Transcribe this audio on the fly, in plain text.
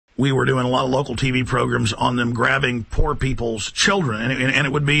we were doing a lot of local TV programs on them grabbing poor people's children. And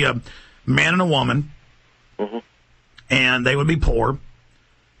it would be a man and a woman, and they would be poor.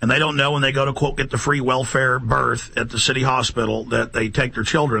 And they don't know when they go to, quote, get the free welfare birth at the city hospital that they take their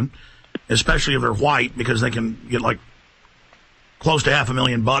children, especially if they're white, because they can get like close to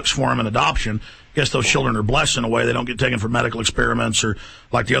 $500,000 for them in adoption. I guess those children are blessed in a way. They don't get taken for medical experiments, or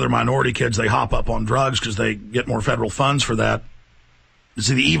like the other minority kids, they hop up on drugs because they get more federal funds for that. You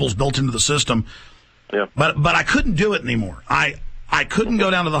see, the evil's built into the system. Yeah. But I couldn't do it anymore. I couldn't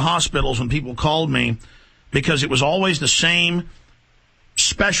go down to the hospitals when people called me, because it was always the same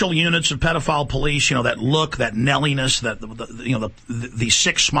special units of pedophile police, that look, that Nelliness, that the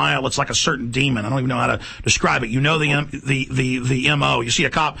sick smile. It's like a certain demon. I don't even know how to describe it. The MO. You see a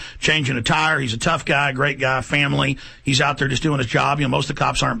cop changing a tire. He's a tough guy, great guy, family. He's out there just doing his job. Most of the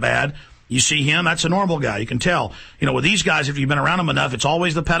cops aren't bad. You see him, that's a normal guy. You can tell. With these guys, if you've been around them enough, it's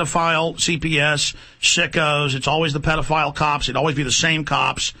always the pedophile CPS, sickos. It's always the pedophile cops. It'd always be the same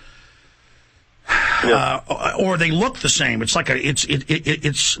cops. Yeah. Or they look the same. It's like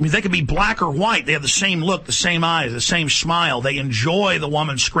they could be black or white. They have the same look, the same eyes, the same smile. They enjoy the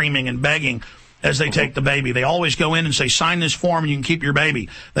woman screaming and begging as they take the baby. They always go in and say, sign this form and you can keep your baby.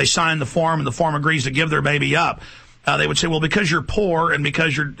 They sign the form and the form agrees to give their baby up. They would say, well, because you're poor and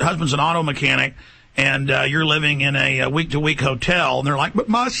because your husband's an auto mechanic and you're living in a week-to-week hotel, and they're like, but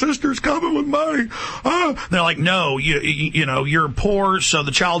my sister's coming with me. They're like, no, you're poor, so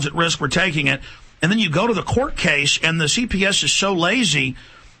the child's at risk. We're taking it. And then you go to the court case, and the CPS is so lazy.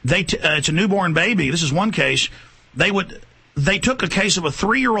 It's a newborn baby. This is one case. They took a case of a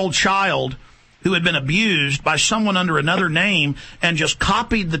 3-year-old child who had been abused by someone under another name and just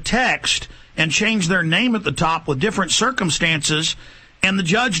copied the text and changed their name at the top with different circumstances. And the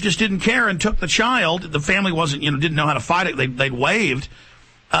judge just didn't care and took the child. The family didn't know how to fight it. They'd waived.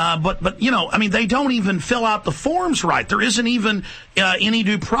 But they don't even fill out the forms right. There isn't even any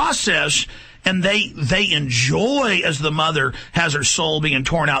due process. And they enjoy, as the mother has her soul being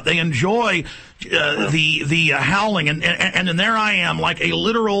torn out, they enjoy the howling. And then there I am, like a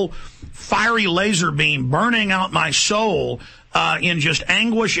literal fiery laser beam burning out my soul in just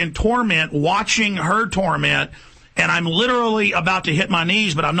anguish and torment, watching her torment. And I'm literally about to hit my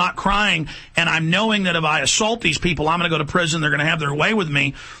knees, but I'm not crying. And I'm knowing that if I assault these people, I'm going to go to prison. They're going to have their way with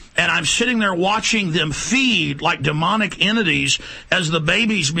me. And I'm sitting there watching them feed like demonic entities as the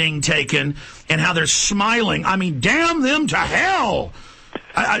baby's being taken, and how they're smiling. I mean, damn them to hell.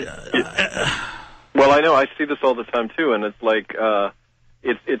 Well, I know. I see this all the time, too. And it's like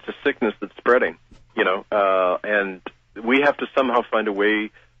it's a sickness that's spreading, and we have to somehow find a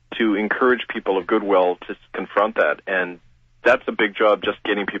way to encourage people of goodwill to confront that. And that's a big job, just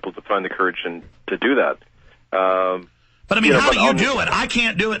getting people to find the courage to do that. But, I mean, how do you do it? I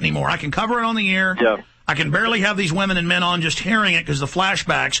can't do it anymore. I can cover it on the air. Yeah. I can barely have these women and men on just hearing it because the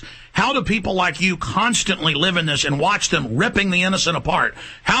flashbacks. How do people like you constantly live in this and watch them ripping the innocent apart?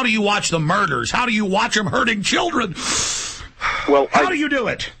 How do you watch the murders? How do you watch them hurting children? Well, how do you do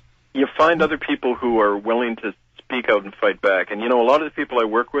it? You find other people who are willing to speak out and fight back. And, a lot of the people I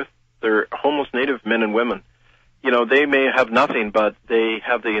work with, they're homeless Native men and women. They may have nothing, but they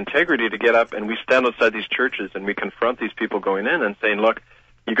have the integrity to get up, and we stand outside these churches and we confront these people going in and saying, look,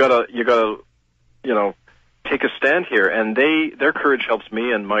 you gotta, take a stand here. And their courage helps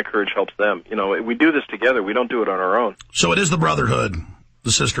me and my courage helps them. We do this together. We don't do it on our own. So it is the brotherhood,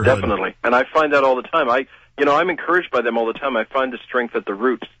 the sisterhood. Definitely. And I find that all the time. I'm encouraged by them all the time. I find the strength at the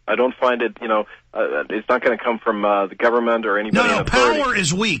roots. I don't find it, it's not going to come from the government or anybody in authority. Power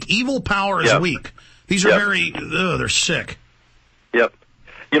is weak. Evil power is weak. These are they're sick. Yep.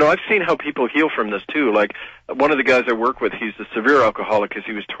 I've seen how people heal from this, too. Like, one of the guys I work with, he's a severe alcoholic because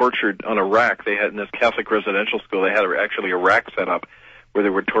he was tortured on a rack. They had, in this Catholic residential school, they had actually a rack set up where they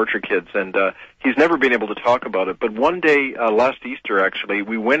would torture kids. And he's never been able to talk about it. But one day, last Easter, actually,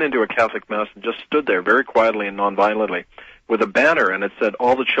 we went into a Catholic Mass and just stood there very quietly and nonviolently with a banner, and it said,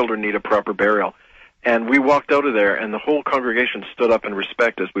 all the children need a proper burial. And we walked out of there, and the whole congregation stood up in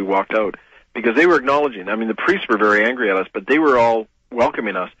respect as we walked out, because they were acknowledging. I mean, the priests were very angry at us, but they were all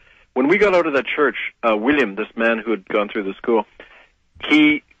welcoming us. When we got out of that church, William, this man who had gone through the school,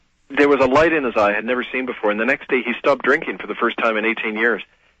 there was a light in his eye I had never seen before, and the next day he stopped drinking for the first time in 18 years,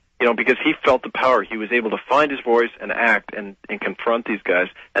 because he felt the power. He was able to find his voice and act and confront these guys,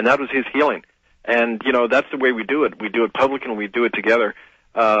 and that was his healing. And, that's the way we do it. We do it public and we do it together.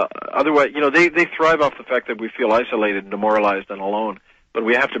 Otherwise, they thrive off the fact that we feel isolated and demoralized and alone. But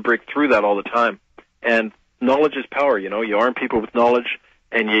we have to break through that all the time. And knowledge is power, You arm people with knowledge,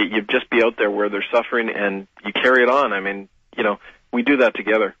 and you just be out there where they're suffering, and you carry it on. I mean, we do that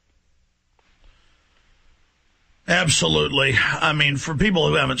together. Absolutely. I mean, for people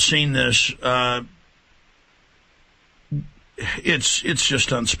who haven't seen this, it's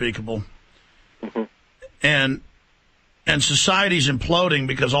just unspeakable. Mm-hmm. And society's imploding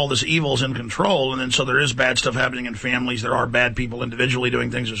because all this evil's in control, and then so there is bad stuff happening in families. There are bad people individually doing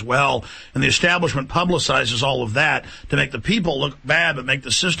things as well, and the establishment publicizes all of that to make the people look bad but make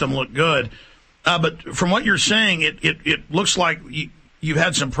the system look good. But from what you're saying, it looks like you've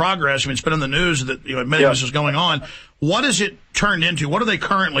had some progress. I mean, it's been in the news that admitting this is going on. What has it turned into? What are they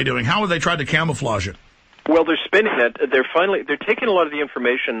currently doing? How have they tried to camouflage it? Well, they're spinning it. They're taking a lot of the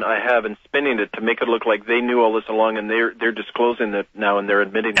information I have and spinning it to make it look like they knew all this along, and they're disclosing it now, and they're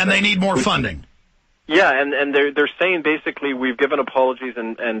admitting. And they need more funding. Yeah, and they're saying basically we've given apologies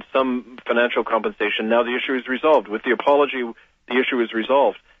and some financial compensation. Now the issue is resolved. With the apology, the issue is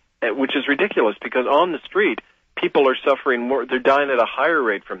resolved, which is ridiculous because on the street people are suffering more. They're dying at a higher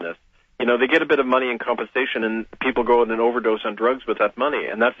rate from this. They get a bit of money in compensation, and people go and overdose on drugs with that money,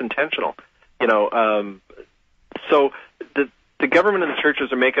 and that's intentional. So the government and the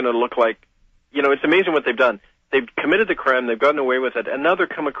churches are making it look like, it's amazing what they've done. They've committed the crime, they've gotten away with it, and now they're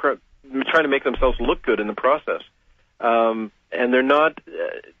trying to make themselves look good in the process. And they're not,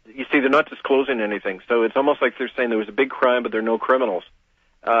 they're not disclosing anything. So it's almost like they're saying there was a big crime, but there are no criminals.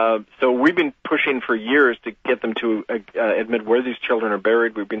 So we've been pushing for years to get them to admit where these children are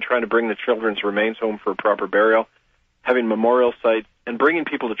buried. We've been trying to bring the children's remains home for proper burial, having memorial sites, and bringing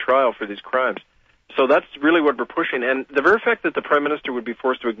people to trial for these crimes. So that's really what we're pushing. And the very fact that the Prime Minister would be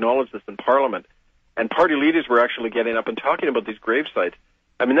forced to acknowledge this in Parliament, and party leaders were actually getting up and talking about these grave sites,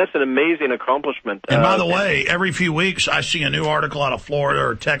 I mean, that's an amazing accomplishment. And by the way, every few weeks I see a new article out of Florida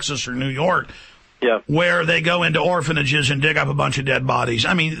or Texas or New York where they go into orphanages and dig up a bunch of dead bodies.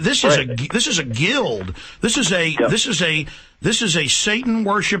 I mean, this is a guild. This is a Satan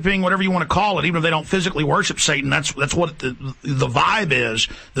worshiping, whatever you want to call it, even if they don't physically worship Satan. That's what the vibe is,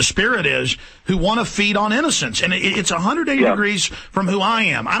 the spirit is, who want to feed on innocence. And it's 180 degrees from who I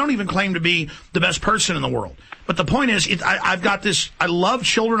am. I don't even claim to be the best person in the world. But the point is, I've got this, I love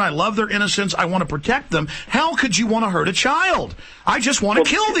children, I love their innocence, I want to protect them. How could you want to hurt a child? I just want to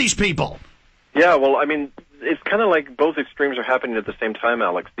kill these people. Yeah, well, I mean, it's kind of like both extremes are happening at the same time,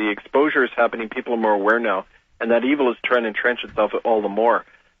 Alex. The exposure is happening, people are more aware now, and that evil is trying to entrench itself all the more.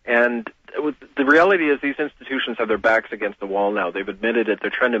 And the reality is these institutions have their backs against the wall now. They've admitted it,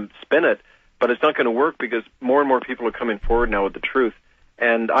 they're trying to spin it, but it's not going to work because more and more people are coming forward now with the truth.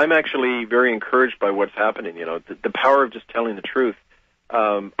 And I'm actually very encouraged by what's happening, the power of just telling the truth.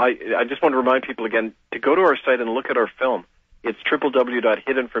 I just want to remind people again to go to our site and look at our film. It's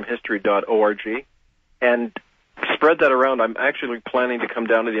www.hiddenfromhistory.org, and spread that around. I'm actually planning to come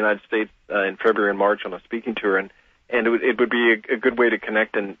down to the United States in February and March on a speaking tour, and it would be a good way to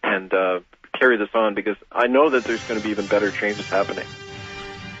connect and carry this on, because I know that there's going to be even better changes happening.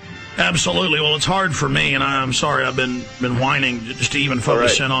 Absolutely. Well, it's hard for me, and I'm sorry I've been whining just to even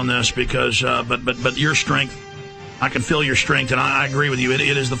focus in on this, because but your strength, I can feel your strength, and I agree with you. It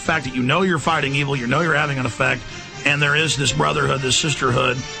is the fact that you're fighting evil, you're having an effect, and there is this brotherhood, this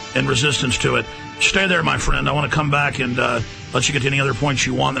sisterhood, and resistance to it. Stay there, my friend. I want to come back and let you get to any other points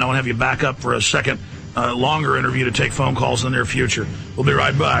you want, and I want to have you back up for a second, longer interview to take phone calls in the near future. We'll be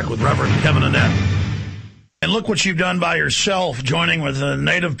right back with Reverend Kevin Annett. And look what you've done by yourself, joining with the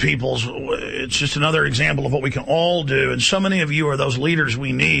Native peoples. It's just another example of what we can all do. And so many of you are those leaders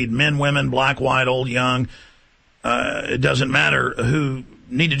we need, men, women, black, white, old, young. It doesn't matter who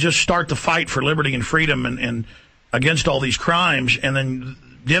need to just start the fight for liberty and freedom and against all these crimes, and then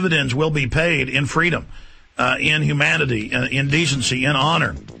dividends will be paid in freedom, in humanity, in decency, in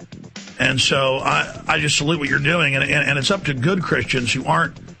honor. And so I just salute what you're doing, and it's up to good Christians who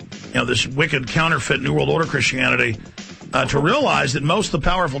aren't, this wicked counterfeit New World Order Christianity, to realize that most of the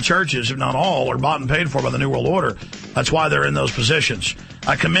powerful churches, if not all, are bought and paid for by the New World Order. That's why they're in those positions.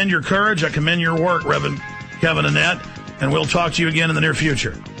 I commend your courage. I commend your work, Reverend Kevin Annett, and we'll talk to you again in the near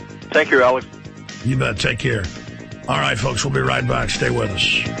future. Thank you, Alex. You bet. Take care. All right, folks, we'll be right back. Stay with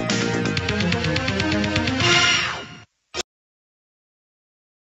us.